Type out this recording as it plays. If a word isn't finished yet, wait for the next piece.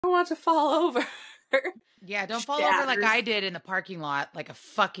don't want to fall over. Yeah, don't fall over like I did in the parking lot, like a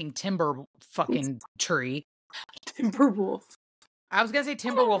fucking timber fucking tree. Timberwolf. I was gonna say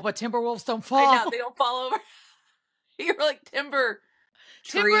timberwolf, but timberwolves don't fall. I know, they don't fall over. You're like timber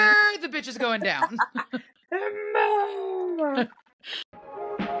tree. Timber, the bitch is going down. Timber.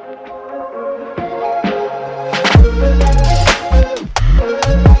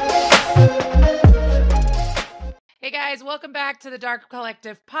 Hey guys, welcome back to the Dark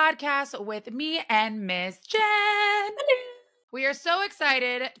Collective podcast with me and Miss Jen. We are so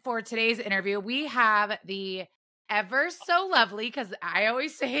excited for today's interview. We have the ever so lovely, because I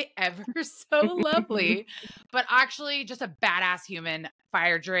always say ever so lovely, but actually just a badass human,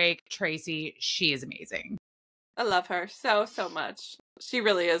 Firedrake TRACI. She is amazing. I love her so much. She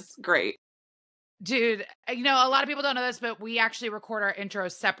really is great. Dude, you know, a lot of people don't know this, but we actually record our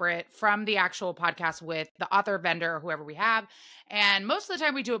intros separate from the actual podcast with the author, vendor, or whoever we have. And most of the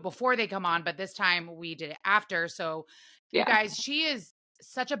time we do it before they come on, but this time we did it after. So you guys, she is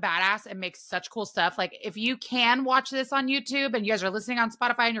such a badass and makes such cool stuff. Like if you can watch this on YouTube and you guys are listening on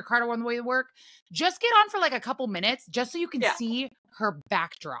Spotify in your car on the way to work, just get on for like a couple minutes just so you can see her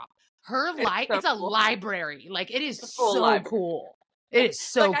backdrop. Her it's a library. Like it is so cool. It is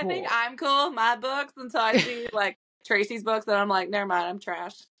so cool. I think I'm cool with my books until I see like TRACI's books and I'm like, never mind, I'm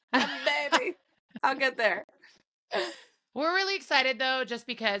trash. Baby, I'll get there. We're really excited though, just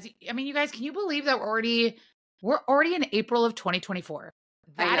because, I mean, you guys, can you believe that we're already in April of 2024?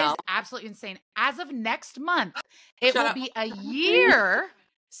 That is absolutely insane. As of next month, it will be a year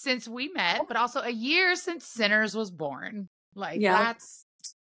since we met, but also a year since Sinners was born. Like that's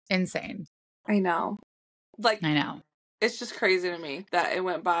insane. I know. I know. It's just crazy to me that it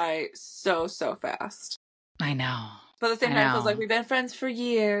went by so fast. I know. But at the same time, it feels like we've been friends for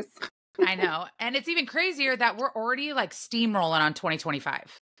years. I know. And it's even crazier that we're already like steamrolling on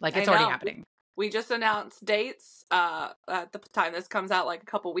 2025. Like it's already happening. We just announced dates at the time this comes out like a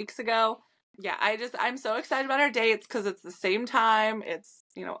couple weeks ago. Yeah, I'm so excited about our dates because it's the same time. It's,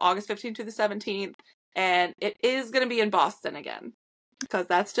 August 15th to the 17th. And it is going to be in Boston again because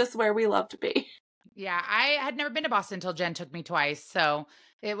that's just where we love to be. Yeah, I had never been to Boston until Jen took me twice, so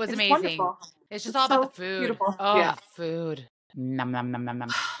it's amazing. Wonderful. It's just all about the food. Beautiful. Oh, food. Nom, nom, nom, nom, nom.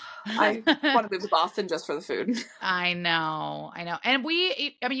 I want to move to Boston just for the food. I know. And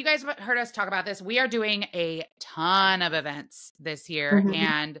you guys have heard us talk about this. We are doing a ton of events this year.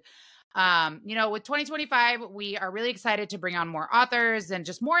 And, with 2025, we are really excited to bring on more authors and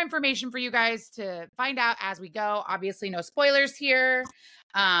just more information for you guys to find out as we go. Obviously, no spoilers here.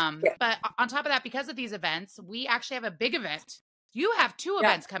 But on top of that, because of these events, we actually have a big event. You have two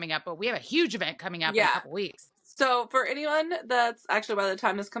events coming up, but we have a huge event coming up in a couple weeks. So for anyone that's actually, by the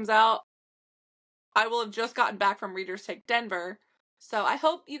time this comes out, I will have just gotten back from Readers Take Denver. So I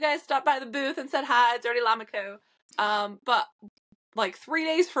hope you guys stopped by the booth and said hi, Dirty Lamico. But like 3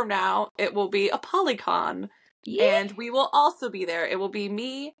 days from now, it will be a Polycon. And we will also be there. It will be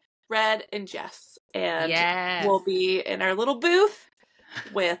me, Red, and Jess. And we'll be in our little booth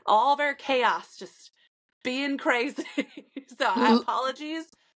with all of our chaos just being crazy. So apologies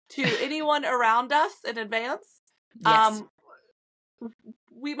to anyone around us in advance.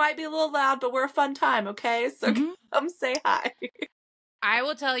 We might be a little loud, but we're a fun time, okay? So come say hi. I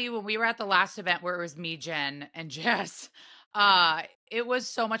will tell you, when we were at the last event where it was me, Jen, and Jess, it was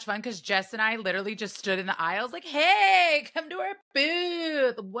so much fun because Jess and I literally just stood in the aisles like, hey, come to our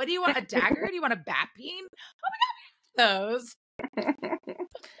booth. What do you want? A dagger? Do you want a bat peen? Oh my God, those.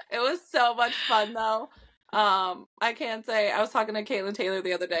 It was so much fun though. I can say I was talking to Caitlin Taylor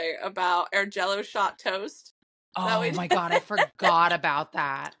the other day about our Jell-O shot toast. Oh my God, I forgot about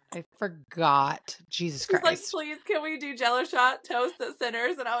that. I forgot. Jesus Christ. Like, please, can we do Jell-O shot toast at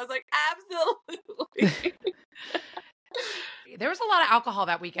Sinners? And I was like, absolutely. There was a lot of alcohol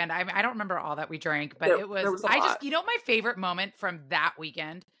that weekend. I don't remember all that we drank, but it was a lot. My favorite moment from that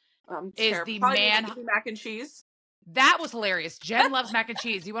weekend is the mac and cheese. That was hilarious. Jen loves mac and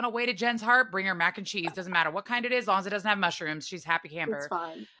cheese. You want to weigh to Jen's heart? Bring her mac and cheese. Doesn't matter what kind it is, as long as it doesn't have mushrooms. She's happy camper. It's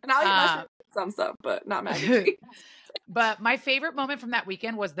fine. And I'll eat mushrooms some stuff, but not mac and cheese. But my favorite moment from that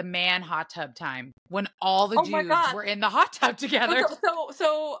weekend was the man hot tub time when all the dudes were in the hot tub together.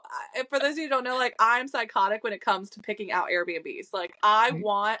 So for those of you who don't know, like, I'm psychotic when it comes to picking out Airbnbs. Like, I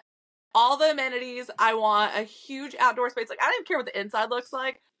want all the amenities. I want a huge outdoor space. Like, I don't even care what the inside looks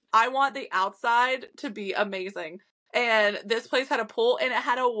like. I want the outside to be amazing. And this place had a pool and it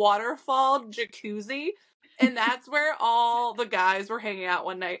had a waterfall jacuzzi. And that's where all the guys were hanging out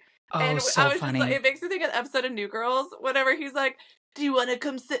one night. Oh, and so I was funny. Just like, it makes me think of an episode of New Girls, whenever he's like, do you want to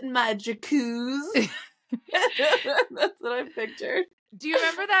come sit in my jacuzzi? That's what I pictured. Do you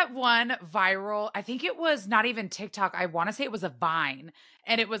remember that one viral? I think it was not even TikTok. I want to say it was a Vine.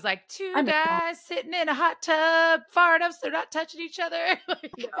 And it was like two guys sitting in a hot tub, far enough so they're not touching each other.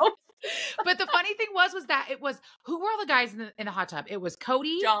 No. But the funny thing was that it was, who were all the guys in the hot tub? It was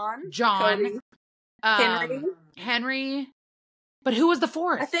Cody, John, Cody, Henry. Henry. But who was the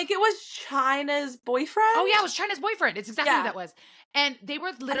fourth? I think it was China's boyfriend. Oh yeah, it was China's boyfriend. It's exactly who that was. And they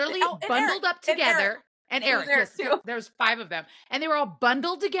were literally and bundled up together. And Eric, yes, too. there's 5 of them. And they were all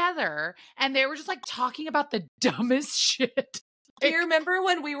bundled together and they were just like talking about the dumbest shit. Do you remember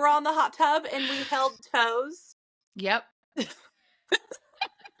when we were on the hot tub and we held toes? Yep. And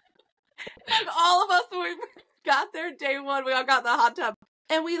all of us, when we got there day one, we all got in the hot tub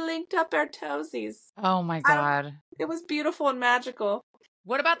and we linked up our toesies. Oh my God. It was beautiful and magical.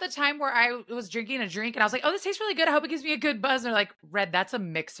 What about the time where I was drinking a drink and I was like, oh, this tastes really good. I hope it gives me a good buzz. And they're like, Red, that's a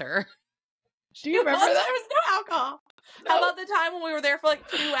mixer. Do you remember that? There was no alcohol. No. How about the time when we were there for like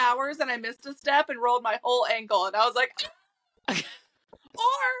 2 hours and I missed a step and rolled my whole ankle and I was like, or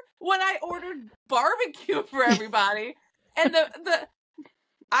when I ordered barbecue for everybody and the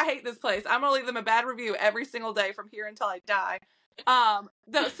I hate this place. I'm gonna leave them a bad review every single day from here until I die.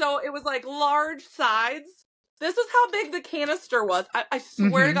 So it was like large sides. This is how big the canister was. I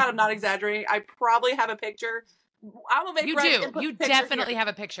swear to God, I'm not exaggerating. I probably have a picture. I will make you do. You definitely have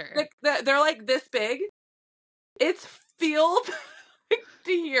a picture. They're like this big. It's filled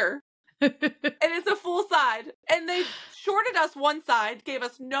to here. And it's a full side. And they shorted us one side, gave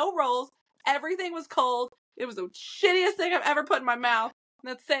us no rolls. Everything was cold. It was the shittiest thing I've ever put in my mouth.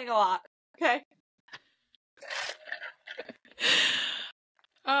 And that's saying a lot. Okay.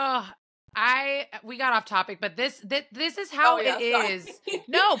 We got off topic, but this is how it is.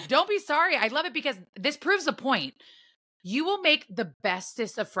 No, don't be sorry. I love it because this proves a point. You will make the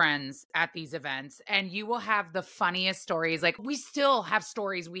bestest of friends at these events and you will have the funniest stories. Like we still have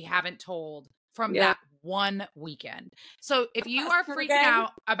stories we haven't told from that one weekend. So if you are freaking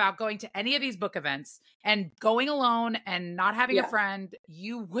out about going to any of these book events and going alone and not having a friend,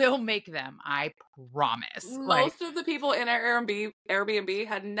 you will make them. I promise. Most of the people in our Airbnb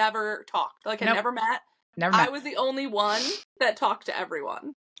had never talked, had never met. I was the only one that talked to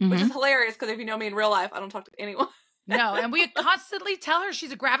everyone, which is hilarious because if you know me in real life, I don't talk to anyone. No, and we constantly tell her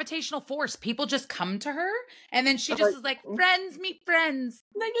she's a gravitational force. People just come to her, and then she just is like, friends meet friends.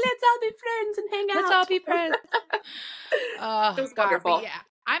 Like, let's all be friends and hang out. Let's all be friends. It was wonderful. Yeah.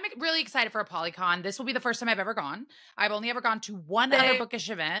 I'm really excited for a Polycon. This will be the first time I've ever gone. I've only ever gone to one other bookish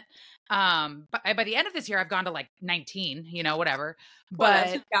event. But by the end of this year, I've gone to like 19, whatever. But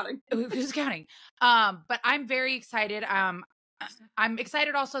who's counting? Who's counting? But I'm very excited. I'm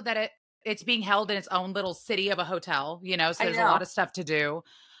excited also that it's being held in its own little city of a hotel, so there's a lot of stuff to do.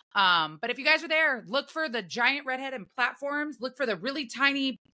 But if you guys are there, look for the giant redhead and platforms. Look for the really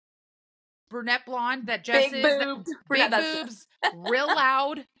tiny brunette blonde that Jess big is. Boobs. Big boobs, real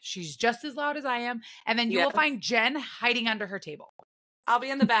loud. She's just as loud as I am. And then you will find Jen hiding under her table. I'll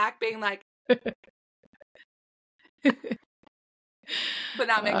be in the back being like, but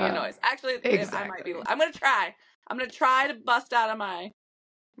not making a noise. Actually, exactly. I might be. I'm going to try. I'm going to try to bust out of my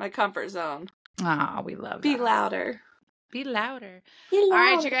comfort zone. Oh, we love that. Be louder. Be louder. All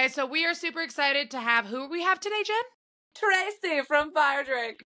right, you guys. So we are super excited to have who we have today, Jen? TRACI from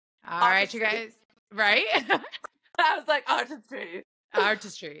Firedrake. All right, you guys. Right? I was like, artistry.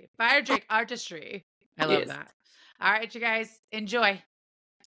 Firedrake Artistry. I love that. All right, you guys. Enjoy.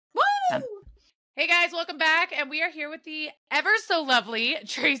 Woo! Hey guys, welcome back. And we are here with the ever so lovely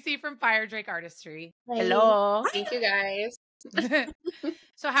TRACI from Firedrake Artistry. Hey. Hello. Thank you guys.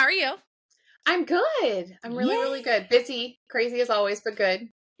 So how are you? I'm good. I'm really good. Busy, crazy as always, but good.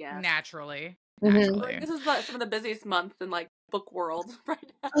 Yeah. Naturally. This is some of the busiest months in book world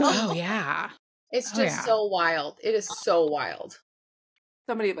right now. Oh yeah. It's just so wild. It is so wild.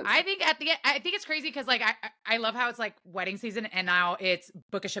 Somebody even I think it's crazy because I love how it's like wedding season and now it's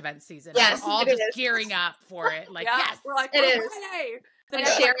bookish event season. Yes, we're all just gearing up for it. Yes, we're like, it is. Hey,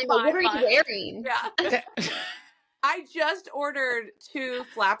 sharing, what are you wearing? Yeah. I just ordered 2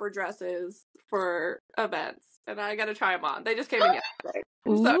 flapper dresses for events, and I got to try them on. They just came in yesterday.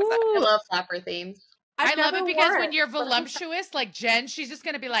 I'm so excited. I love flapper themes. I love it because when you're voluptuous, like Jen, she's just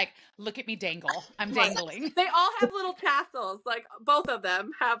going to be like, look at me dangle. I'm dangling. They all have little tassels. Both of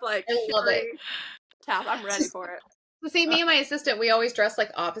them have I love it. tassels. I'm ready for it. See, me and my assistant, we always dress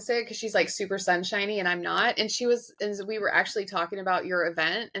opposite because she's super sunshiny and I'm not. And we were actually talking about your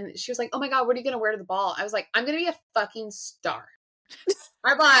event and she was like, oh my God, what are you going to wear to the ball? I was like, I'm going to be a fucking star.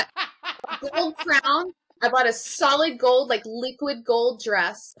 I bought a gold crown. I bought a solid gold, liquid gold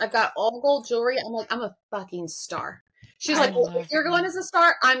dress. I've got all gold jewelry. I'm like, I'm a fucking star. She's I like, well, love if you're going as a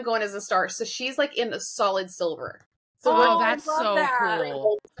star, I'm going as a star. So she's like in the solid silver. So Oh, I that's love so that.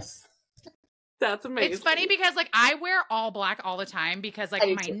 cool. That's amazing. It's funny because like I wear all black all the time because like I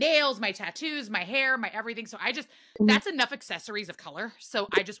do my too. nails, my tattoos, my hair, my everything. So I just, that's enough accessories of color. So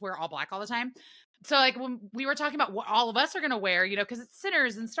I just wear all black all the time. So like when we were talking about what all of us are going to wear, you know, cause it's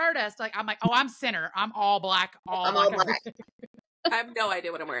Sinners and Stardust. Like, I'm like, oh, I'm Sinner. I'm all black, I'm all black. everything. I have no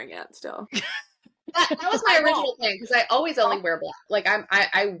idea what I'm wearing yet still. That was my I original won't. plan because I always only wear black. Like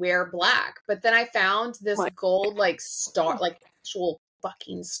I wear black, but then I found this Like- gold like star, like actual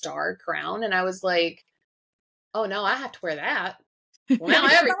fucking star crown, and I was like, oh no, I have to wear that. Well, now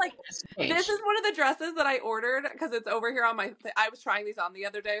Yeah, everything like, has to change. this is one of the dresses that I ordered because it's over here on my. I was trying these on the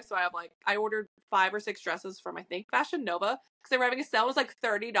other day, so I have like I ordered 5 or 6 dresses from I think Fashion Nova because they were having a sale. It was like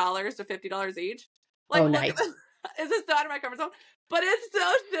 $30 to $50 each. Like, Oh, look nice. at this. Is this so out of my comfort zone? But it's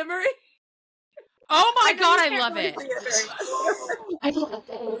so shimmery. Oh my know God, you I can't love really it. see very much. I love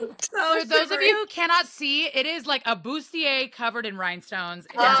it. So For those of shimmery. you who cannot see, it is like a bustier covered in rhinestones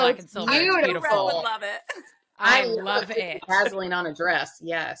in Oh, black and silver. It's beautiful. Red beautiful. would love it. I love it. Dazzling on a dress,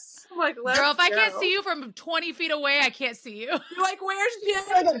 yes. I'm like, let's Girl, if I can't go. see you from 20 feet away, I can't see you. You're like, where's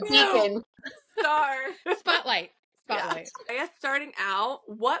Jenn? Like a beacon. Star. Spotlight. Yeah. I guess starting out,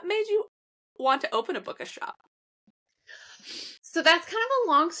 what made you want to open a bookish shop? So that's kind of a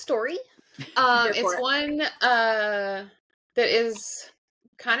long story. It's one that is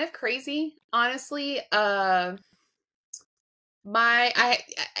kind of crazy, honestly.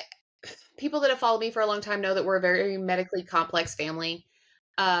 People that have followed me for a long time know that we're a very medically complex family.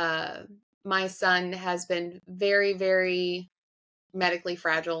 My son has been very, very medically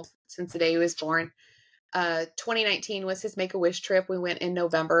fragile since the day he was born. 2019 was his Make-A-Wish trip. We went in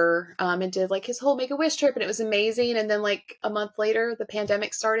November and did like his whole Make-A-Wish trip, and it was amazing. And then like a month later, the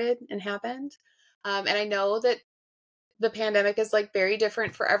pandemic started and happened. And I know that the pandemic is like very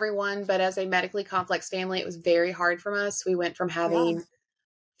different for everyone, but as a medically complex family, it was very hard for us. We went from having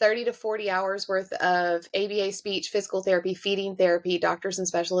 30 to 40 hours worth of ABA speech, physical therapy, feeding therapy, doctors and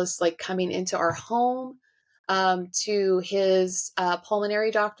specialists like coming into our home, to his pulmonary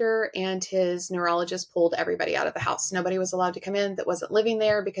doctor and his neurologist pulled everybody out of the house. Nobody was allowed to come in that wasn't living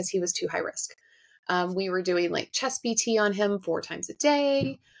there because he was too high risk. We were doing like chest PT on him 4 times a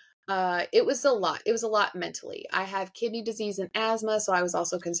day. It was a lot. It was a lot mentally. I have kidney disease and asthma, so I was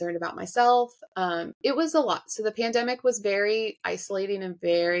also concerned about myself. It was a lot. So the pandemic was very isolating and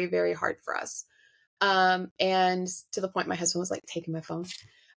very, very hard for us. And to the point my husband was like taking my phone.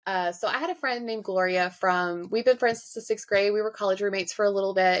 So I had a friend named Gloria we've been friends since the 6th grade. We were college roommates for a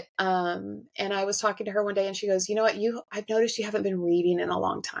little bit. And I was talking to her one day and she goes, you know what, I've noticed you haven't been reading in a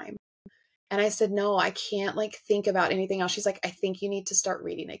long time. And I said, no, I can't like think about anything else. She's like, I think you need to start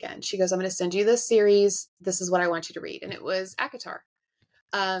reading again. She goes, I'm going to send you this series. This is what I want you to read. And it was ACOTAR.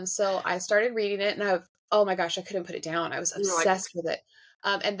 So I started reading it and oh my gosh, I couldn't put it down. I was obsessed with it.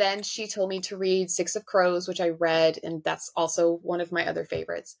 And then she told me to read 6 of Crows, which I read. And that's also one of my other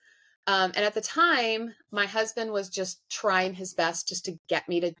favorites. And at the time, my husband was just trying his best just to get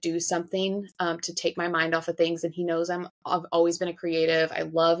me to do something, to take my mind off of things. And he knows I've always been a creative. I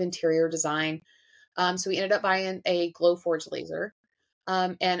love interior design. So we ended up buying a Glowforge laser.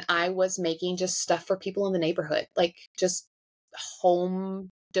 And I was making just stuff for people in the neighborhood, like just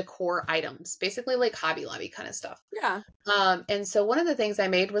home decor items, basically like Hobby Lobby kind of stuff. Yeah. And so one of the things I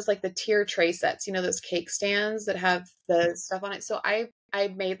made was like the tier tray sets, you know, those cake stands that have the stuff on it. So I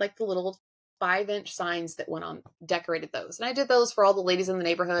made like the little 5-inch signs that went on, decorated those. And I did those for all the ladies in the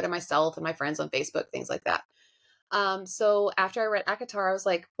neighborhood and myself and my friends on Facebook, things like that. So after I read ACOTAR, I was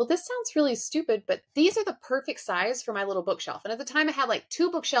like, well, this sounds really stupid, but these are the perfect size for my little bookshelf. And at the time I had like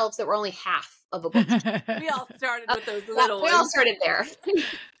 2 bookshelves that were only half of a bookshelf. We all started with those little We all ones. started there.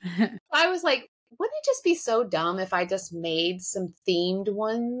 I was like, wouldn't it just be so dumb if I just made some themed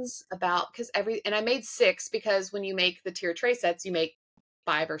ones and I made 6 because when you make the tier tray sets, you make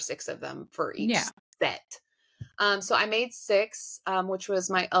 5 or 6 of them for each set. So I made 6, which was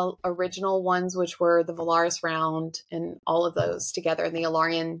my original ones, which were the Valaris round and all of those together, and the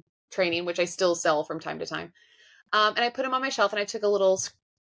Alarian training, which I still sell from time to time. And I put them on my shelf and I took a little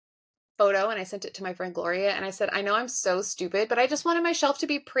photo and I sent it to my friend Gloria. And I said, I know I'm so stupid, but I just wanted my shelf to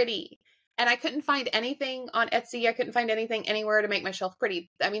be pretty. And I couldn't find anything on Etsy. I couldn't find anything anywhere to make my shelf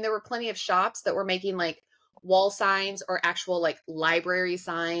pretty. I mean, there were plenty of shops that were making like wall signs or actual like library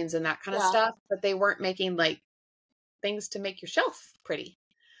signs and that kind of stuff, but they weren't making like things to make your shelf pretty.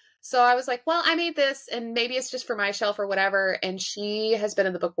 So I was like, well, I made this and maybe it's just for my shelf or whatever. And she has been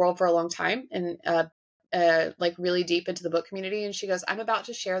in the book world for a long time and like really deep into the book community. And she goes, I'm about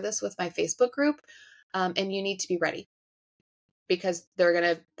to share this with my Facebook group. And you need to be ready. because they're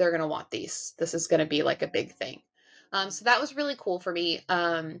going to want these. This is going to be like a big thing. So that was really cool for me.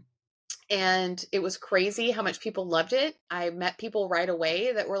 And it was crazy how much people loved it. I met people right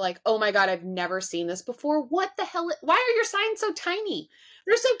away that were like, oh my God, I've never seen this before. What the hell? Why are your signs so tiny?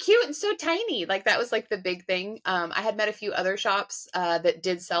 They're so cute and so tiny. Like that was like the big thing. I had met a few other shops that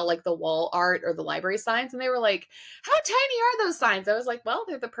did sell like the wall art or the library signs. And they were like, how tiny are those signs? I was like, well,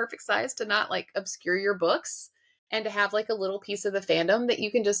 they're the perfect size to not like obscure your books and to have like a little piece of the fandom that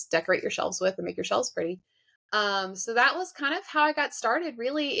you can just decorate your shelves with and make your shelves pretty. So that was kind of how I got started.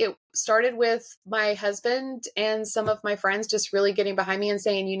 Really, it started with my husband and some of my friends just really getting behind me and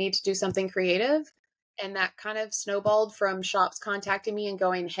saying, you need to do something creative. And that kind of snowballed from shops contacting me and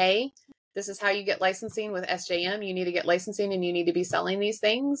going, hey, this is how you get licensing with SJM. You need to get licensing and you need to be selling these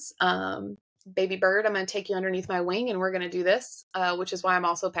things. Baby Bird, I'm going to take you underneath my wing and we're going to do this, which is why I'm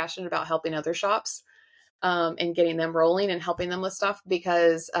also passionate about helping other shops. And getting them rolling and helping them with stuff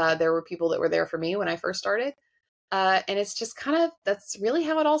because there were people that were there for me when I first started. And it's just that's really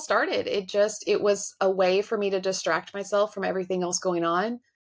how it all started. It was a way for me to distract myself from everything else going on.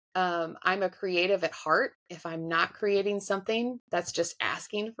 I'm a creative at heart. If I'm not creating something, that's just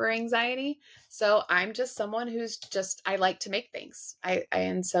asking for anxiety. So I'm just someone I like to make things.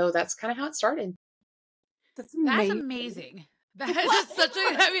 And so that's kind of how it started. That's amazing. That is just such a,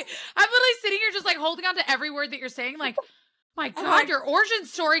 I mean, I'm literally sitting here just like holding on to every word that you're saying. Like, my God, your origin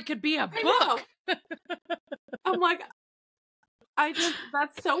story could be a book. I'm like,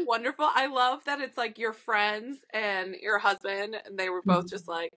 that's so wonderful. I love that it's like your friends and your husband, and they were both just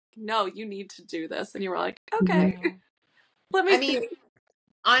like, no, you need to do this. And you were like, okay, let me see.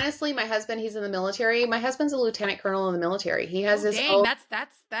 Honestly, my husband, he's in the military. My husband's a lieutenant colonel in the military. He has his own. That.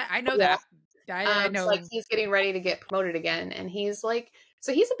 I know that. I know. Like he's getting ready to get promoted again. And he's like,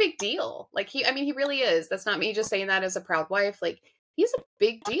 so he's a big deal. Like he really is. That's not me just saying that as a proud wife. Like he's a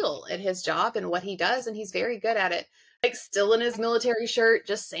big deal at his job and what he does. And he's very good at it. Like still in his military shirt,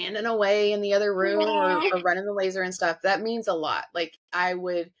 just sanding away in the other room or running the laser and stuff. That means a lot. Like I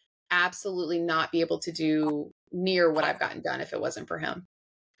would absolutely not be able to do near what I've gotten done if it wasn't for him.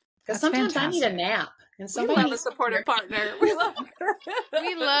 Because sometimes fantastic. I need a nap. And somebody we love a supportive partner. We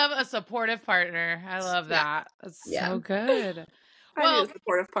love a supportive partner. I love that. That's so good. Well, a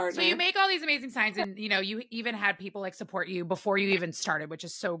supportive partner. So you make all these amazing signs, and you even had people like support you before you even started, which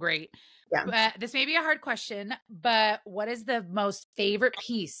is so great. Yeah. But this may be a hard question, but what is the most favorite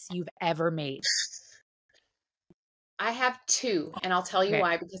piece you've ever made? I have two, and I'll tell you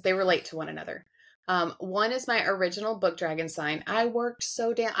why, because they relate to one another. One is my original book dragon sign. I worked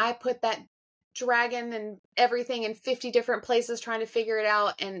I put that dragon and everything in 50 different places trying to figure it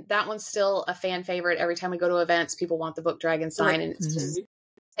out. And that one's still a fan favorite. Every time we go to events, people want the book dragon sign. And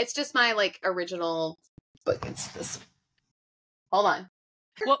it's just my like original book. It's this. Hold on.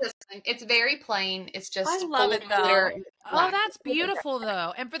 Well, it's very plain. It's just I love it though. Oh, that's beautiful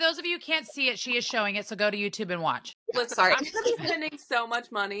though. And for those of you who can't see it, she is showing it. So go to YouTube and watch. Listen, sorry. I'm going to be spending so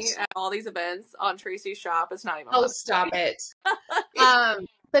much money at all these events on TRACI's shop. It's not even. Oh, stop it.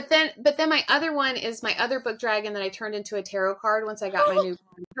 But then my other one is my other book dragon that I turned into a tarot card once I got my new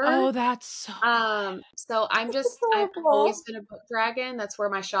printer. Oh, that's so so I've always been a book dragon. That's where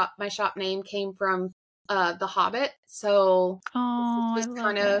my shop name came from, The Hobbit. So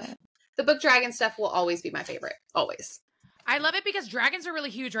the book dragon stuff will always be my favorite. Always. I love it because dragons are really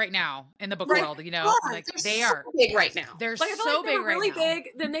huge right now in the book world, like they are so big right now. They're like, so big right really now. Big,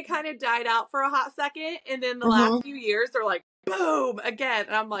 then they kind of died out for a hot second, and then the last few years they're like boom again,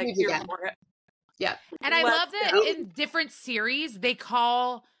 and I'm like here for it. Yeah. And I love that in different series they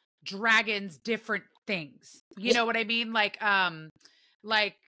call dragons different things. You know what I mean? Like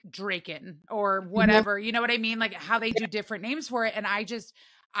Draken or whatever. You know what I mean? Like how they do different names for it, and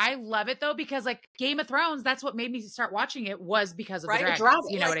I love it though, because like Game of Thrones, that's what made me start watching it, was because of the dragons.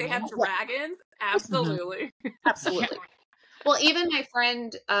 You know what I mean? They have dragons. Absolutely. Absolutely. Well, even my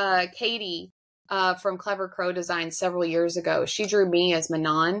friend Katie from Clever Crow Design several years ago, she drew me as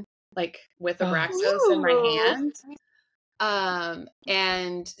Manon, like with Abraxos in my hand.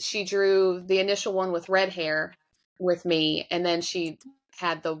 And she drew the initial one with red hair with me, and then she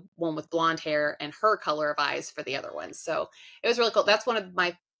had the one with blonde hair and her color of eyes for the other ones. So it was really cool. That's one of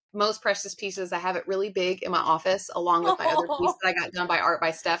my most precious pieces. I have it really big in my office, along with my other piece that I got done by Art by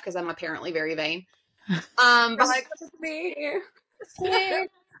Steph, because I'm apparently very vain. Like, it's me.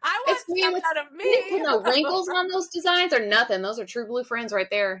 I want stuff out of me. No wrinkles on those designs or nothing. Those are true blue friends right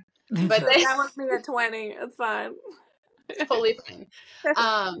there. But that was me at 20. It's fine. Totally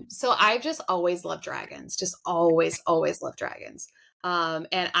fine. So I've just always loved dragons. Just always loved dragons.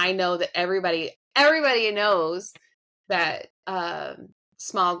 And I know that everybody knows that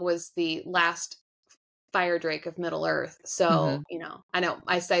Smaug was the last Firedrake of Middle Earth. So, you know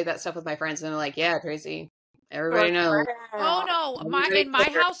I say that stuff with my friends and they're like, yeah, Tracy, everybody knows. Oh no, in my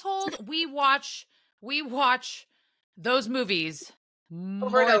household, we watch those movies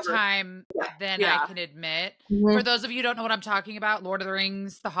more time than I can admit. For those of you who don't know what I'm talking about, Lord of the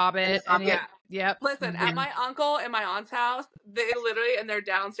Rings, The Hobbit, yep. Listen, at my uncle and my aunt's house, they literally in their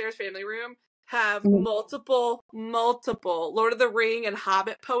downstairs family room have multiple Lord of the Ring and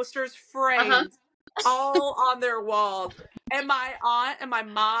Hobbit posters framed all on their walls. And my aunt and my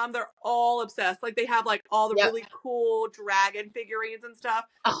mom, they're all obsessed. Like they have like all the really cool dragon figurines and stuff.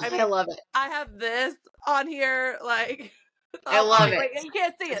 Oh, I love it. I have this on here, like I love it. Wait, you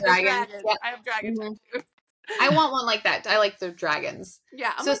can't see it. Dragons. Dragons. I have dragons. I want one like that. I like the dragons.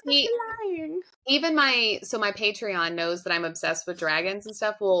 Yeah. So see, even my Patreon knows that I'm obsessed with dragons and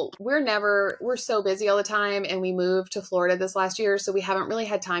stuff. Well, we're so busy all the time, and we moved to Florida this last year, so we haven't really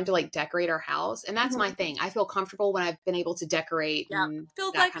had time to like decorate our house. And that's my thing. I feel comfortable when I've been able to decorate. Yeah, it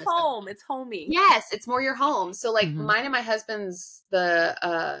feels like home. It's homey. Yes, it's more your home. So like mine and my husband's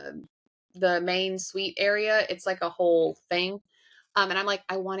the main suite area. It's like a whole thing, and I'm like,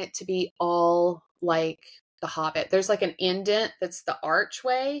 I want it to be all like The Hobbit. There's like an indent that's the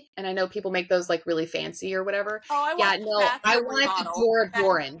archway, and I know people make those like really fancy or whatever. Oh, I want the door of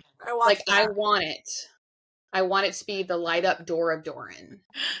Doran. I want it to be the light up door of Doran,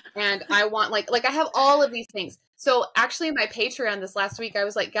 and I want like I have all of these things. So actually, in my Patreon this last week, I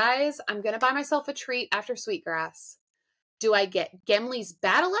was like, guys, I'm gonna buy myself a treat after Sweetgrass. Do I get Gimli's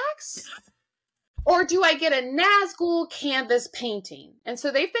battle axe? Or do I get a Nazgul canvas painting? And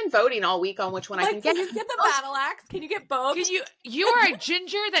so they've been voting all week on which one I can get. Can you get the battle axe? Can you get both? You are a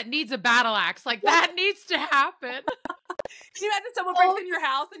ginger that needs a battle axe. Like that needs to happen. Can you imagine someone breaks in your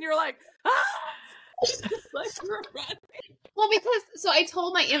house and you're like, ah! Well, because I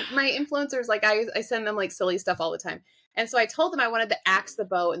told my influencers, like I send them like silly stuff all the time. And so I told them I wanted the axe, the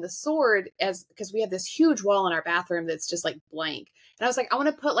bow, and the sword because we have this huge wall in our bathroom that's just like blank. And I was like, I want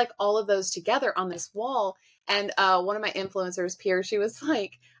to put like all of those together on this wall. And one of my influencers, Pierre, she was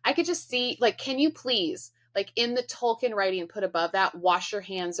like, I could just see, like, can you please, like in the Tolkien writing, put above that, wash your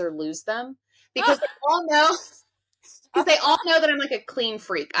hands or lose them? Because they all know that I'm like a clean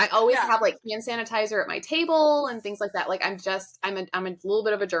freak. I always have like hand sanitizer at my table and things like that. Like I'm a little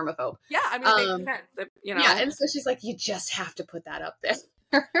bit of a germaphobe. Yeah, I mean, you know. Yeah, and so she's like, you just have to put that up there.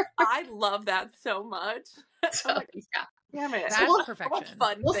 I love that so much. So, yeah. Damn it. That's perfection.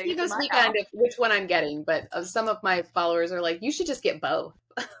 We'll see this weekend which one I'm getting, but some of my followers are like, you should just get both.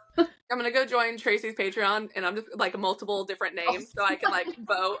 I'm gonna go join Tracy's Patreon, and I'm just like multiple different names, so I can like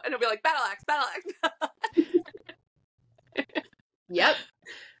vote, and it'll be like battle axe. Yep.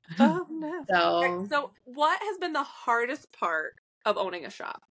 Oh no. So, so what has been the hardest part of owning a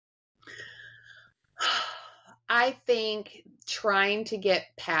shop? I think trying to get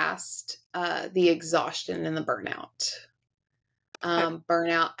past the exhaustion and the burnout.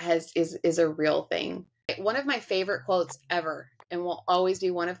 Burnout is a real thing. One of my favorite quotes ever, and will always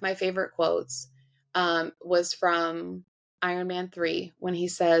be one of my favorite quotes, was from Iron Man 3 when he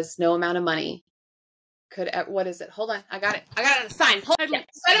says, "No amount of money could." What is it? Hold on, I got it on a sign. Hold on.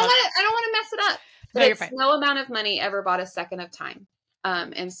 I don't want to mess it up. But it's no amount of money ever bought a second of time.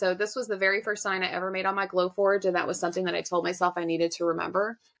 And so this was the very first sign I ever made on my Glowforge, and that was something that I told myself I needed to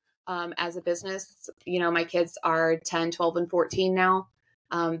remember. As a business, you know, my kids are 10, 12, and 14 now.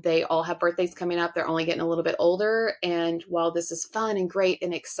 They all have birthdays coming up. They're only getting a little bit older. And while this is fun and great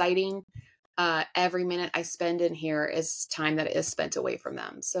and exciting, every minute I spend in here is time that is spent away from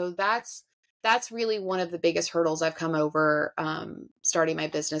them. So that's really one of the biggest hurdles I've come over, starting my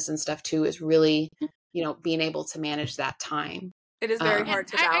business and stuff too, is really, you know, being able to manage that time. It is very hard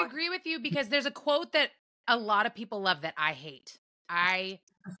to balance. I agree with you, because there's a quote that a lot of people love that I hate. I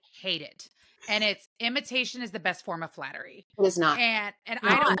hate it. And it's, imitation is the best form of flattery. It is not. And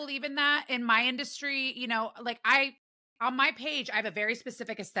I don't believe in that in my industry. You know, like on my page, I have a very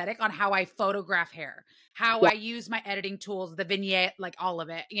specific aesthetic on how I photograph hair, how I use my editing tools, the vignette, like all of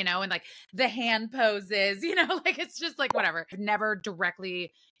it, you know, and like the hand poses, you know, like it's just like whatever. I've never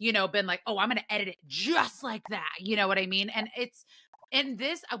directly, you know, been like, oh, I'm going to edit it just like that. You know what I mean? And it's in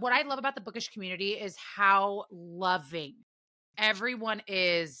this, what I love about the bookish community is how loving everyone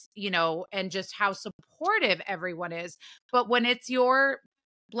is, you know, and just how supportive everyone is. But when it's your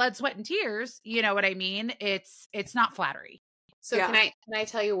blood, sweat, and tears, you know what I mean? It's not flattery. So can I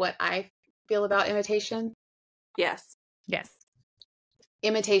tell you what I feel about imitation? Yes.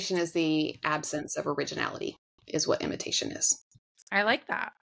 Imitation is the absence of originality, is what imitation is. I like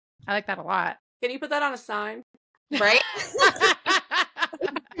that. I like that a lot. Can you put that on a sign? right?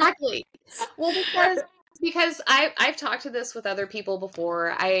 Exactly. Well, because I've talked to this with other people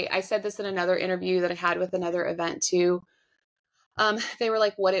before. I said this in another interview that I had with another event too. They were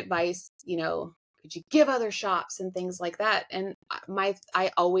like, what advice, could you give other shops and things like that? And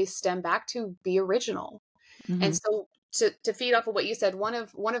I always stem back to be original. Mm-hmm. And so to feed off of what you said, one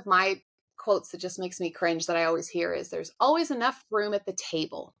of my quotes that just makes me cringe that I always hear is, there's always enough room at the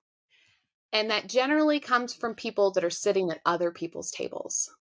table. And that generally comes from people that are sitting at other people's tables.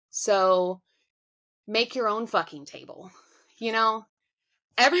 So make your own fucking table.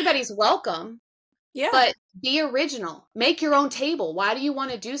 Everybody's welcome, Yeah. but be original. Make your own table. Why do you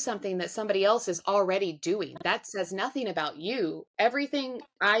want to do something that somebody else is already doing? That says nothing about you. Everything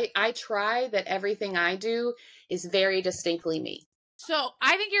I try that everything I do is very distinctly me. So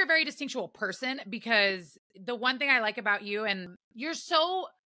I think you're a very distinctual person, because the one thing I like about you, and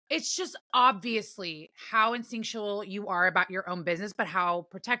it's just obviously how instinctual you are about your own business, but how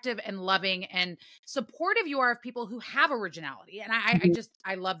protective and loving and supportive you are of people who have originality. And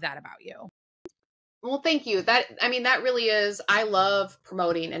I love that about you. Well, thank you. That really is, I love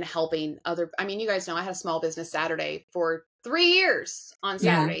promoting and helping you guys know I had a small business Saturday for 3 years on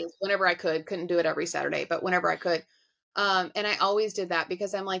Saturdays, whenever I couldn't do it every Saturday, but whenever I could. And I always did that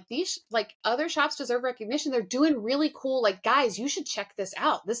because I'm like, these, like, other shops deserve recognition. They're doing really cool. Like, guys, you should check this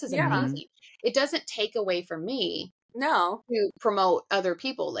out. This is amazing. It doesn't take away from me to promote other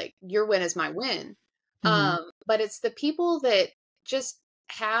people. Like, your win is my win. But it's the people that just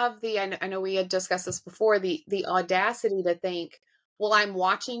have I know we had discussed this before, the audacity to think, well, I'm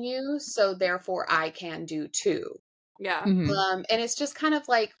watching you, so therefore I can do too. Yeah. And it's just kind of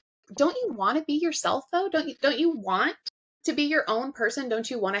like, don't you want to be yourself though? Don't you want to be your own person? Don't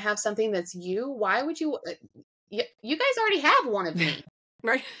you want to have something that's you? Why would you guys already have one of me.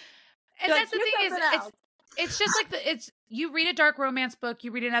 Right. And that's the thing is, it's just like you read a dark romance book,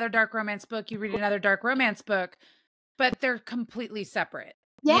 you read another dark romance book, you read another dark romance book, but they're completely separate.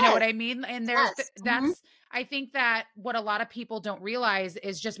 Yes. You know what I mean? And that's I think that what a lot of people don't realize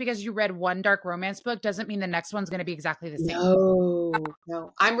is, just because you read one dark romance book doesn't mean the next one's going to be exactly the same.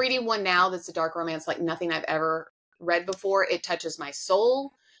 No. I'm reading one now that's a dark romance like nothing I've ever read before. It touches my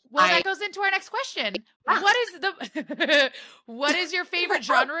soul. Well, that goes into our next question. What is your favorite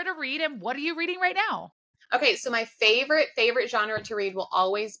genre to read, and what are you reading right now? Okay, so my favorite genre to read will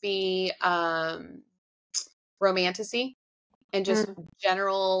always be romantasy. And just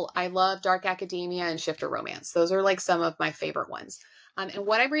general, I love dark academia and shifter romance. Those are like some of my favorite ones. And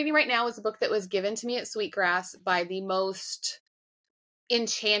what I'm reading right now is a book that was given to me at Sweetgrass by the most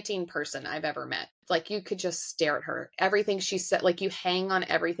enchanting person I've ever met. Like, you could just stare at her. Everything she said, like, you hang on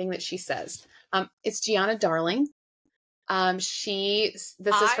everything that she says. It's Gianna Darling. This is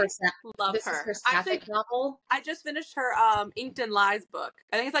her sapphic novel. I just finished her Inked in Lies book.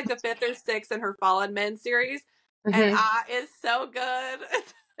 I think it's like the 5th or 6th in her Fallen Men series. And it's so good.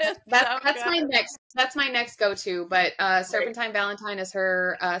 That's my next go-to. But Serpentine Valentine is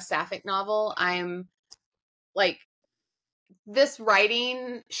her sapphic novel. I'm like, this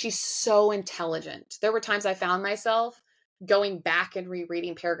writing, she's so intelligent. There were times I found myself going back and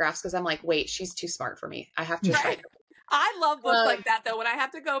rereading paragraphs because I'm like, wait, she's too smart for me. I have to try. I love books like that though, when I have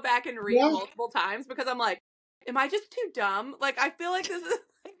to go back and read multiple times, because I'm like, am I just too dumb? Like, I feel like this is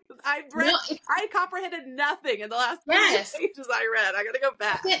I comprehended nothing in the last pages I read. I gotta go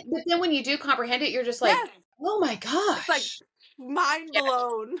back. But then when you do comprehend it, you're just like, oh my gosh. It's like mind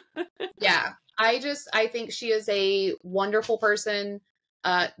blown. Yeah. I think she is a wonderful person.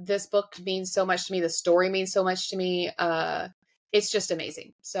 This book means so much to me. The story means so much to me. It's just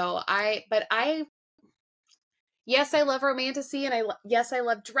amazing. So yes, I love romantasy, and I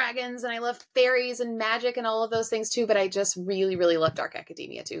love dragons, and I love fairies and magic and all of those things too, but I just really, really love dark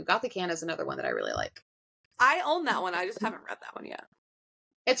academia too. Gothic Anna is another one that I really like. I own that one. I just haven't read that one yet.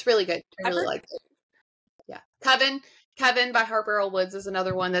 It's really good. I really like it. Yeah. Coven by Harper L. Woods is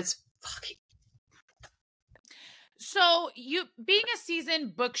another one that's fucking. So you being a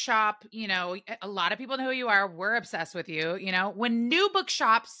seasoned bookshop, a lot of people know who you are. We're obsessed with you. When new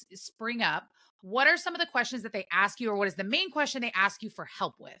bookshops spring up, what are some of the questions that they ask you, or what is the main question they ask you for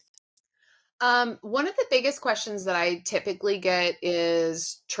help with? One of the biggest questions that I typically get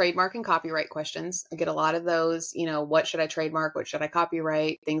is trademark and copyright questions. I get a lot of those, what should I trademark? What should I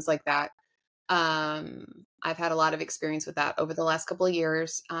copyright? Things like that. I've had a lot of experience with that over the last couple of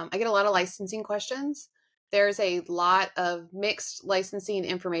years. I get a lot of licensing questions. There's a lot of mixed licensing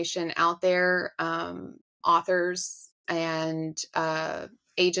information out there. Authors and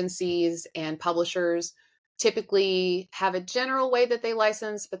agencies and publishers typically have a general way that they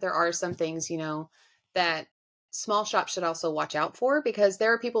license, but there are some things, that small shops should also watch out for, because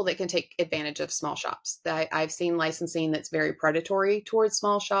there are people that can take advantage of small shops. I've seen licensing that's very predatory towards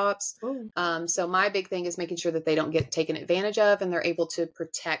small shops. So my big thing is making sure that they don't get taken advantage of and they're able to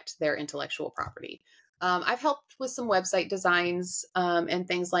protect their intellectual property. I've helped with some website designs and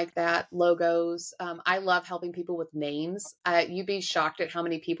things like that, logos. I love helping people with names. You'd be shocked at how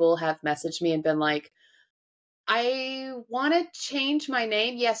many people have messaged me and been like, I want to change my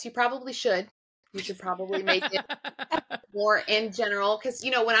name. Yes, you probably should. You should probably make it more in general. Because,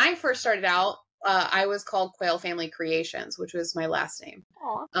 when I first started out, I was called Quail Family Creations, which was my last name.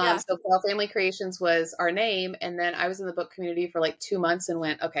 Yeah. So Quail Family Creations was our name. And then I was in the book community for like 2 months and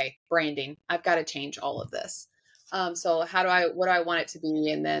went, okay, branding. I've got to change all of this. So what do I want it to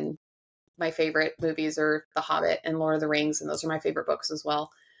be? And then my favorite movies are The Hobbit and Lord of the Rings. And those are my favorite books as well.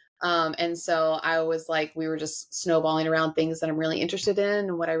 And so I was like, we were just snowballing around things that I'm really interested in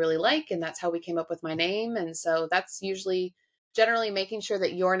and what I really like. And that's how we came up with my name. And so that's generally making sure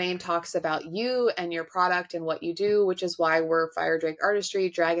that your name talks about you and your product and what you do, which is why we're Firedrake Artistry,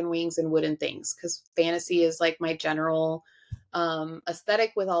 Dragon Wings, and Wooden Things, because fantasy is like my general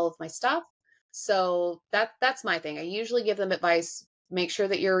aesthetic with all of my stuff. So that's my thing. I usually give them advice, make sure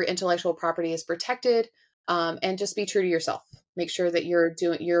that your intellectual property is protected, and just be true to yourself. Make sure that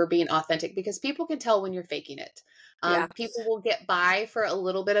you're being authentic, because people can tell when you're faking it. People will get by for a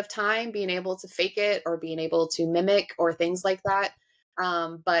little bit of time being able to fake it or being able to mimic or things like that.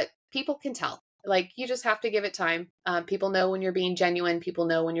 But people can tell. Like, you just have to give it time. People know when you're being genuine. People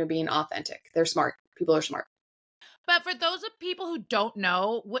know when you're being authentic. They're smart. People are smart. But for those of people who don't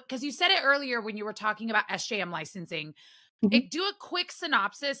know, because you said it earlier when you were talking about SJM licensing, do a quick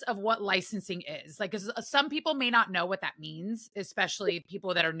synopsis of what licensing is. Like, 'cause some people may not know what that means, especially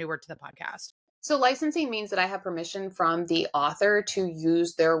people that are newer to the podcast. So licensing means that I have permission from the author to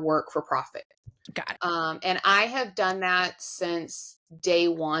use their work for profit. Got it. And I have done that since day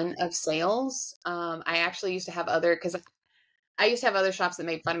one of sales. I actually used to have I used to have other shops that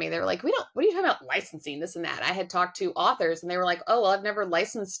made fun of me. They were like, what are you talking about licensing, this and that? I had talked to authors and they were like, oh, well, I've never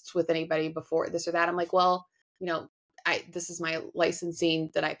licensed with anybody before, this or that. I'm like, well, this is my licensing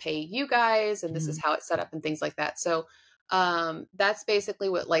that I pay you guys, and this is how it's set up and things like that. So that's basically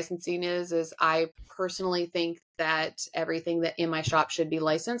what licensing is I personally think that everything that in my shop should be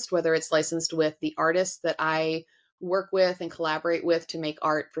licensed, whether it's licensed with the artists that I work with and collaborate with to make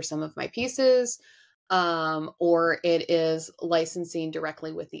art for some of my pieces, or it is licensing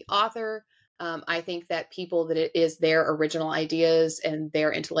directly with the author. I think that people that it is their original ideas and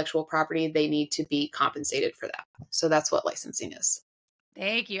their intellectual property, they need to be compensated for that. So that's what licensing is.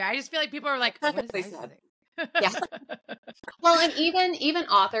 Thank you. I just feel like people are like, what is licensing? Yeah. Well, and even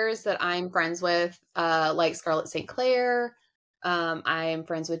authors that I'm friends with, like Scarlett St. Clair, I'm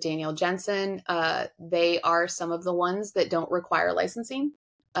friends with Danielle Jensen. They are some of the ones that don't require licensing.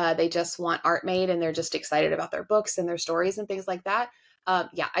 They just want art made and they're just excited about their books and their stories and things like that.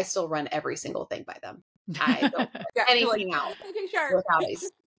 I still run every single thing by them. I don't put anything out without a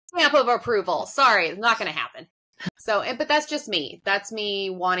stamp of approval. Sorry, it's not going to happen. So, but that's just me. That's me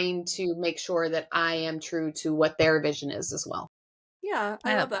wanting to make sure that I am true to what their vision is as well. Yeah,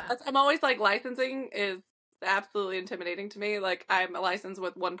 I love that. I'm always like, licensing is absolutely intimidating to me. Like, I'm licensed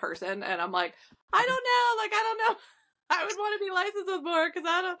with one person and I'm like, I don't know. I would want to be licensed with more, because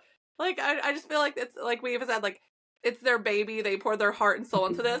I just feel like it's like we even said, like, it's their baby. They pour their heart and soul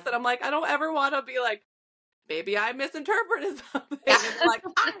into this. And I'm like, I don't ever want to be like, maybe I misinterpreted something. And I'm like,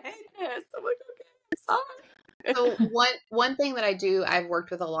 I hate this. I'm like, okay, sorry. So one thing that I do, I've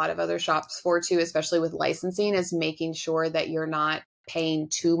worked with a lot of other shops for too, especially with licensing, is making sure that you're not paying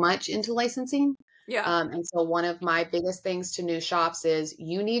too much into licensing. Yeah. And so one of my biggest things to new shops is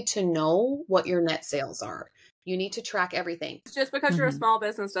you need to know what your net sales are. You need to track everything. Just because you're a small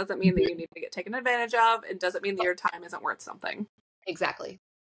business doesn't mean that you need to get taken advantage of. It doesn't mean that your time isn't worth something. Exactly.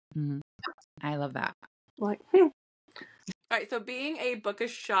 I love that. Like, All right. So being a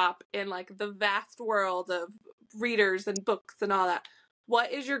bookish shop in like the vast world of readers and books and all that,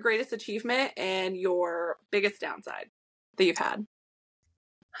 what is your greatest achievement and your biggest downside that you've had?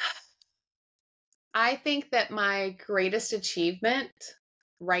 I think that my greatest achievement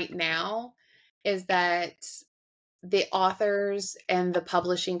right now is that the authors and the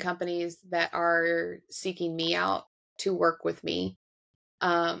publishing companies that are seeking me out to work with me.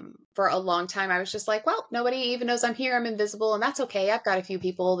 For a long time, I was just like, well, nobody even knows I'm here. I'm invisible, and that's okay. I've got a few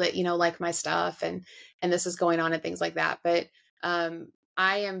people that, like my stuff and this is going on and things like that. But,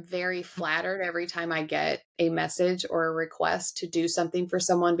 I am very flattered every time I get a message or a request to do something for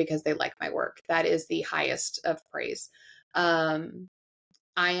someone because they like my work. That is the highest of praise.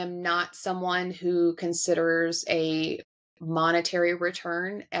 I I am not someone who considers a monetary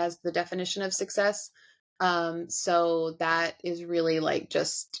return as the definition of success. So that is really like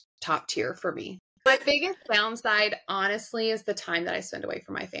just top tier for me. My biggest downside, honestly, is the time that I spend away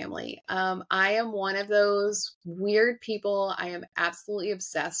from my family. I am one of those weird people. I am absolutely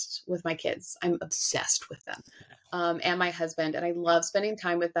obsessed with my kids. I'm obsessed with them. And my husband, and I love spending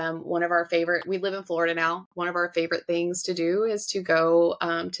time with them. We live in Florida now. One of our favorite things to do is to go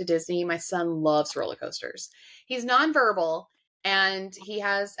to Disney. My son loves roller coasters. He's nonverbal and he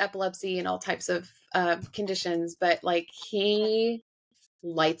has epilepsy and all types of conditions, but like he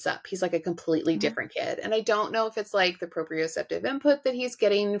lights up. He's like a completely different kid. And I don't know if it's like the proprioceptive input that he's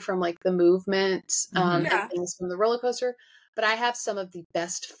getting from like the movement and things from the roller coaster. But I have some of the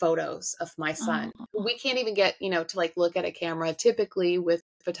best photos of my son. We can't even get, to like look at a camera typically with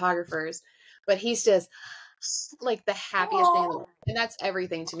photographers, but he's just like the happiest thing in the world. And that's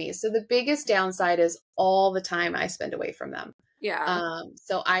everything to me. So the biggest downside is all the time I spend away from them. Yeah.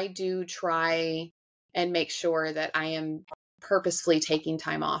 So I do try and make sure that I am purposefully taking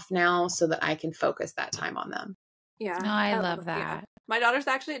time off now so that I can focus that time on them. Yeah. Oh, I love that. Yeah. My daughter's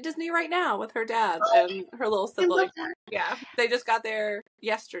actually at Disney right now with her dad and her little sibling. Yeah. They just got there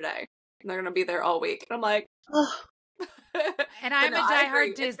yesterday and they're going to be there all week. And I'm like, and I'm a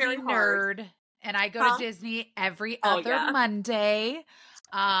diehard Disney nerd and I go to Disney every other Monday.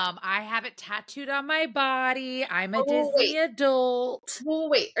 I have it tattooed on my body. I'm a Disney adult. Well,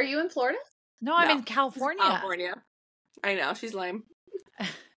 wait, are you in Florida? No, I'm in California. I know, she's lame.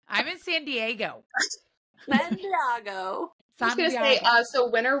 I'm in San Diego. San Diego. I was going to say, so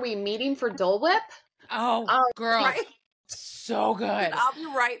when are we meeting for Dole Whip? Oh, girl. Right? So good. I'll be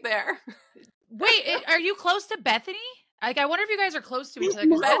right there. Wait, are you close to Bethany? Like, I wonder if you guys are close to each other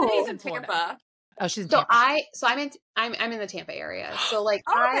because Bethany's in Florida. Tampa. Oh, she's in Tampa. I'm in the Tampa area. So like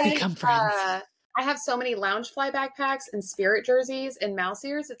I have so many Loungefly backpacks and Spirit jerseys and mouse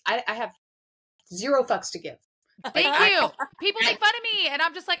ears. I have zero fucks to give. Thank you. People make fun of me, and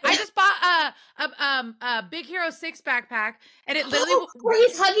I'm just like, I just bought a Big Hero 6 backpack, and it literally. Where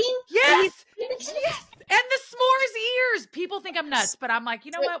he's hugging? Yes, yes, and the s'mores ears. People think I'm nuts, but I'm like,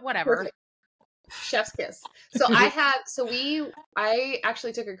 you know what? Whatever. Perfect. Chef's kiss. So I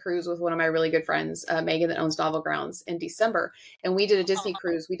actually took a cruise with one of my really good friends, Megan, that owns Novel Grounds, in December, and we did a Disney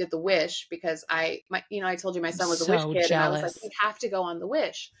cruise. We did the Wish because I told you my son was a Wish kid, and I was like, we have to go on the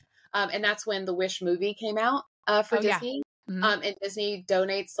Wish, and that's when the Wish movie came out for Disney. Yeah. And Disney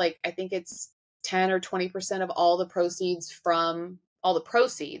donates like I think it's 10 or 20% of all the proceeds from all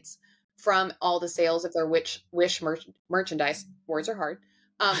the sales of their Wish merchandise. Words are hard.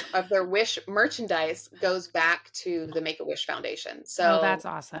 Of their Wish merchandise goes back to the Make-A-Wish Foundation. So that's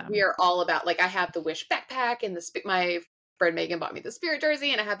awesome. We are all about, like, I have the Wish backpack and my friend Megan bought me the Spirit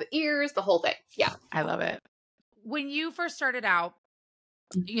jersey and I have the ears, the whole thing. Yeah. I love it. When you first started out,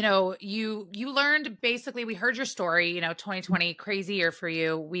 you learned basically, we heard your story, 2020, crazy year for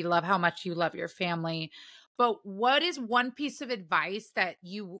you. We love how much you love your family. But what is one piece of advice that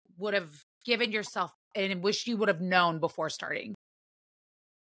you would have given yourself and wish you would have known before starting?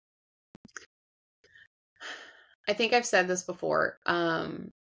 I think I've said this before.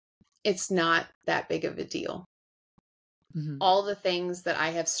 It's not that big of a deal. Mm-hmm. All the things that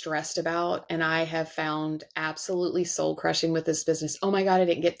I have stressed about and I have found absolutely soul crushing with this business. Oh my God, I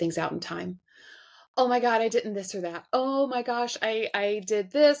didn't get things out in time. Oh my God, I didn't this or that. Oh my gosh, I did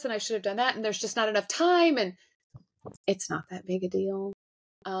this and I should have done that. And there's just not enough time. And it's not that big a deal.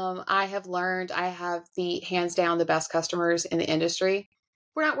 I have learned I have hands down the best customers in the industry.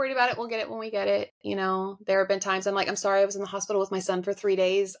 We're not worried about it. We'll get it when we get it. There have been times I'm like, I'm sorry, I was in the hospital with my son for 3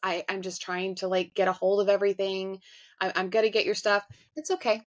 days. I'm just trying to like get a hold of everything. I'm going to get your stuff. It's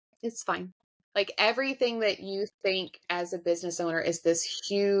okay. It's fine. Like everything that you think as a business owner is this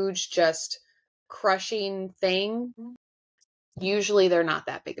huge, just crushing thing. Usually they're not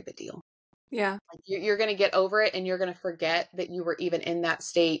that big of a deal. Yeah. Like you're going to get over it and you're going to forget that you were even in that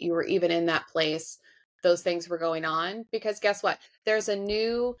state. You were even in that place. Those things were going on because guess what? There's a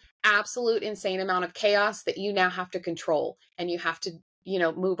new absolute insane amount of chaos that you now have to control and you have to,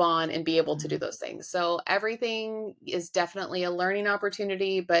 move on and be able to do those things. So everything is definitely a learning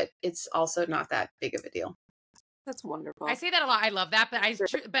opportunity, but it's also not that big of a deal. That's wonderful. I say that a lot. I love that, but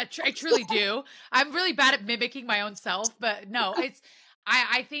I truly do. I'm really bad at mimicking my own self, but no,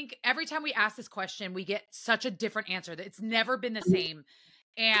 I think every time we ask this question, we get such a different answer that it's never been the same.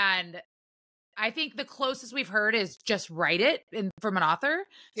 And I think the closest we've heard is just write it from an author.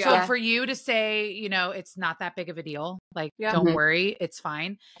 Yeah. So for you to say, it's not that big of a deal. Like, don't worry, it's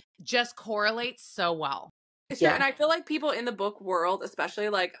fine. Just correlates so well. Sure, and I feel like people in the book world, especially,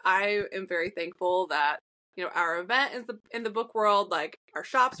 like, I am very thankful that, you know, our event is in the book world, like, our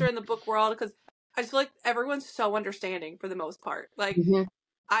shops are in the book world, because I just feel like everyone's so understanding for the most part. Like,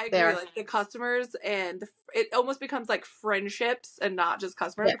 I agree, like, the customers and it almost becomes like friendships and not just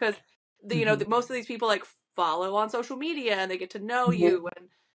customers, because, you know, most of these people, like, follow on social media and they get to know you, and,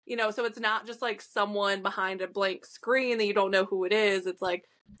 you know, so it's not just like someone behind a blank screen that you don't know who it is. It's like,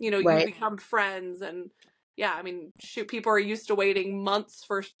 you know, you become friends. And yeah, I mean, shoot, people are used to waiting months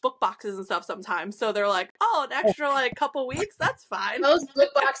for book boxes and stuff sometimes. So they're like, oh, an extra like couple weeks, that's fine. Those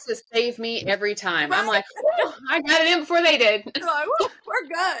book boxes save me every time. I'm like, oh, I got it in before they did. Like, we're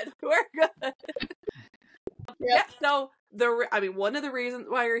good. We're good. Yeah. So one of the reasons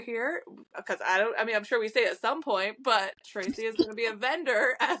why you're here, because I'm sure we say at some point, but TRACI is going to be a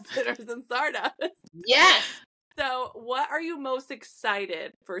vendor at Sinners and Stardust. Yes. So what are you most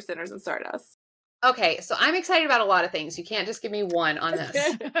excited for Sinners and Stardust? Okay, so I'm excited about a lot of things. You can't just give me one on this. So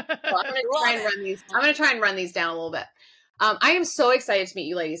I'm going to try and run these down a little bit. I am so excited to meet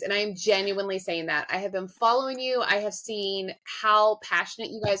you ladies, and I am genuinely saying that. I have been following you. I have seen how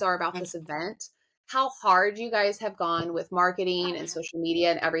passionate you guys are about this event, how hard you guys have gone with marketing and social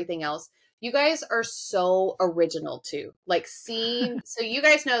media and everything else. You guys are so original too. Like, so you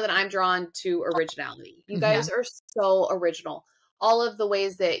guys know that I'm drawn to originality. You guys are so original. All of the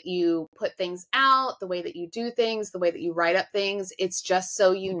ways that you put things out, the way that you do things, the way that you write up things, it's just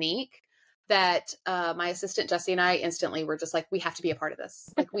so unique that my assistant Jesse and I instantly were just like, we have to be a part of this.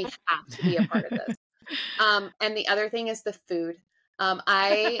 Like, we have to be a part of this. And the other thing is the food.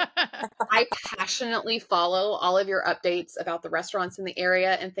 I passionately follow all of your updates about the restaurants in the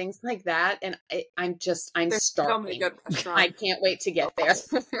area and things like that. And I'm There's starving. so many good restaurants. I can't wait to get there.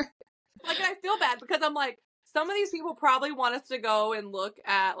 Like, I feel bad because I'm like, some of these people probably want us to go and look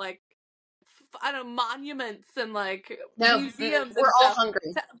at, like, I don't know, monuments and, like, museums. We're all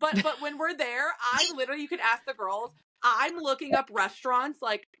hungry. But when we're there, you can ask the girls, I'm looking up restaurants,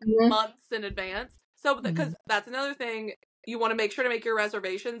 like, months in advance. So, because that's another thing, you want to make sure to make your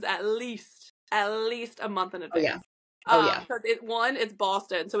reservations at least a month in advance. Because it's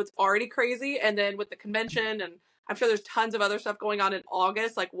Boston, so it's already crazy. And then with the convention, and I'm sure there's tons of other stuff going on in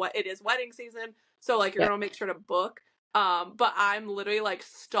August, like it is wedding season. So, like, you're going to make sure to book. But I'm literally, like,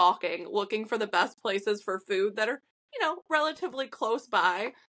 stalking, looking for the best places for food that are, you know, relatively close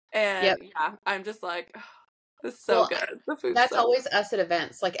by. And I'm just like, oh, this is so good. The food's that's always us at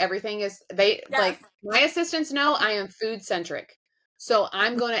events. Like, everything is, like, my assistants know I am food centric. So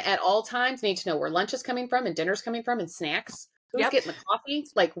I'm going to, at all times, need to know where lunch is coming from and dinner's coming from and snacks. Who's getting the coffee?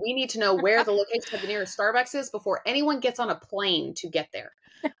 Like, we need to know where the location of the nearest Starbucks is before anyone gets on a plane to get there.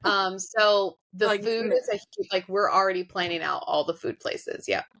 So the food is we're already planning out all the food places.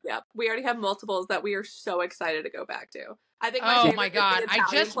 Yeah. We already have multiples that we are so excited to go back to. I think oh my god, I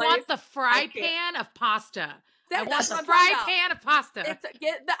just want the fry pan of pasta. I want the fry pan of pasta.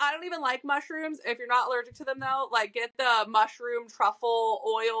 I don't even like mushrooms. If you're not allergic to them, though, like, get the mushroom truffle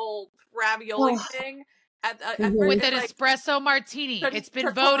oil ravioli thing. With an espresso martini. It's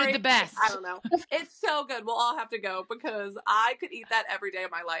been voted the best. I don't know. It's so good. We'll all have to go because I could eat that every day of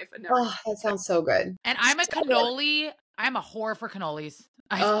my life. And never that sounds so good. And I'm a cannoli. I'm a whore for cannolis.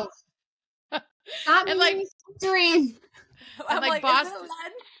 And like, dream. I'm like, Boston.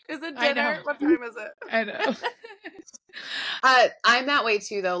 Is it dinner? What time is it? I know. I'm that way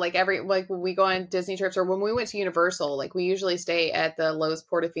too, though. Like, when we go on Disney trips or when we went to Universal, like, we usually stay at the Lowe's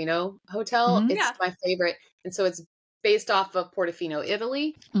Portofino Hotel. It's my favorite. And so it's based off of Portofino,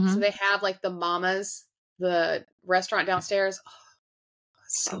 Italy. So they have, like, the Mama's, the restaurant downstairs. Oh,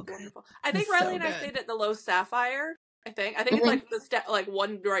 so wonderful. I think Riley and I stayed at the Lowe's Sapphire. I think it's like the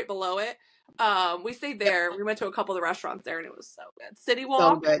one right below it. We stayed there. We went to a couple of the restaurants there, and it was so good. City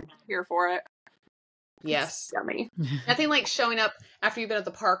Walk, so good. Here for it. Yes. It's yummy. Nothing like showing up after you've been at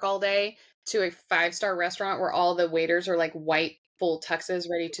the park all day to a 5-star restaurant where all the waiters are, like, white full tuxes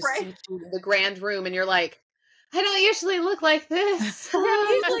ready to seat you in the grand room, and you're like, I don't usually look like this. You're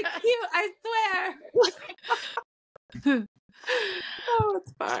usually cute, I swear. Oh,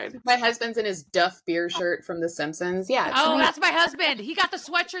 it's fine. My husband's in his Duff beer shirt from The Simpsons. Yeah. That's my husband. He got the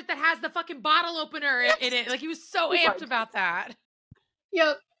sweatshirt that has the fucking bottle opener in it. Like, he was so amped about that.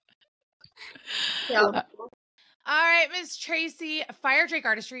 Yep. All right, Miss TRACI, Firedrake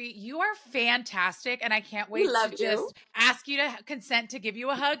Artistry, you are fantastic, and I can't wait to just ask you to consent to give you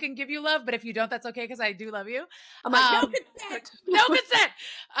a hug and give you love. But if you don't, that's okay, because I do love you. I'm like, no consent. No consent.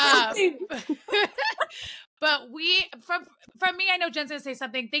 But we, from me, I know Jen's gonna say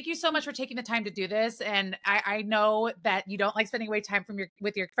something. Thank you so much for taking the time to do this, and I know that you don't like spending away time from your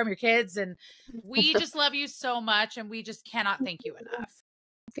kids, and we just love you so much, and we just cannot thank you enough.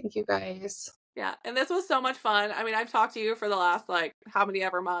 Thank you guys. Yeah, and this was so much fun. I mean, I've talked to you for the last like how many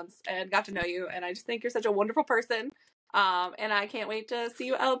ever months and got to know you, and I just think you're such a wonderful person. And I can't wait to see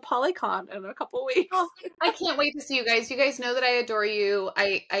you at PolyCon in a couple weeks. Oh, I can't wait to see you guys. You guys know that I adore you.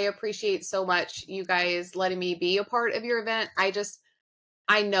 I appreciate so much you guys letting me be a part of your event.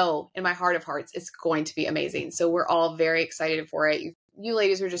 I know in my heart of hearts it's going to be amazing. So we're all very excited for it. You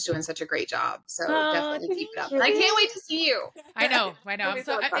ladies are just doing such a great job. So definitely keep it up. And I can't wait to see you. I know. I'm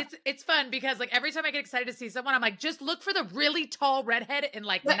so it's fun because like every time I get excited to see someone, I'm like, just look for the really tall redhead in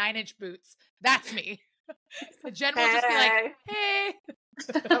like 9-inch boots. That's me. Jen will just be like, hey.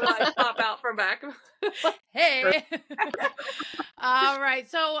 I'm like pop out from back. Hey. All right.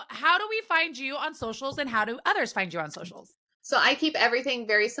 So how do we find you on socials and how do others find you on socials? So I keep everything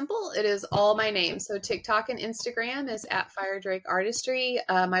very simple. It is all my name. So TikTok and Instagram is at Firedrake Artistry.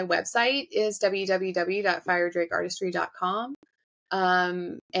 My website is www.firedrakeartistry.com.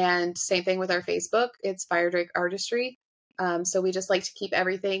 And same thing with our Facebook. It's Firedrake Artistry. So we just like to keep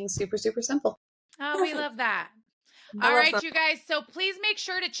everything super, super simple. Oh, we love that. All right, you guys. So please make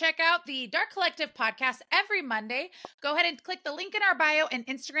sure to check out the Dark Collective podcast every Monday. Go ahead and click the link in our bio and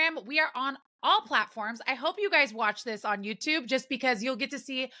Instagram. We are on all platforms. I hope you guys watch this on YouTube just because you'll get to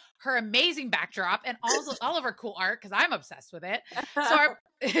see her amazing backdrop and also all of her cool art because I'm obsessed with it. So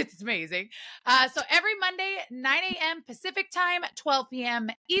it's amazing. So every Monday, 9 a.m. Pacific time, 12 p.m.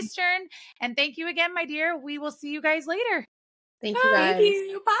 Eastern. And thank you again, my dear. We will see you guys later. Thank you guys. Thank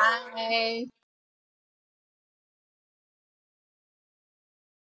you. Bye. Bye.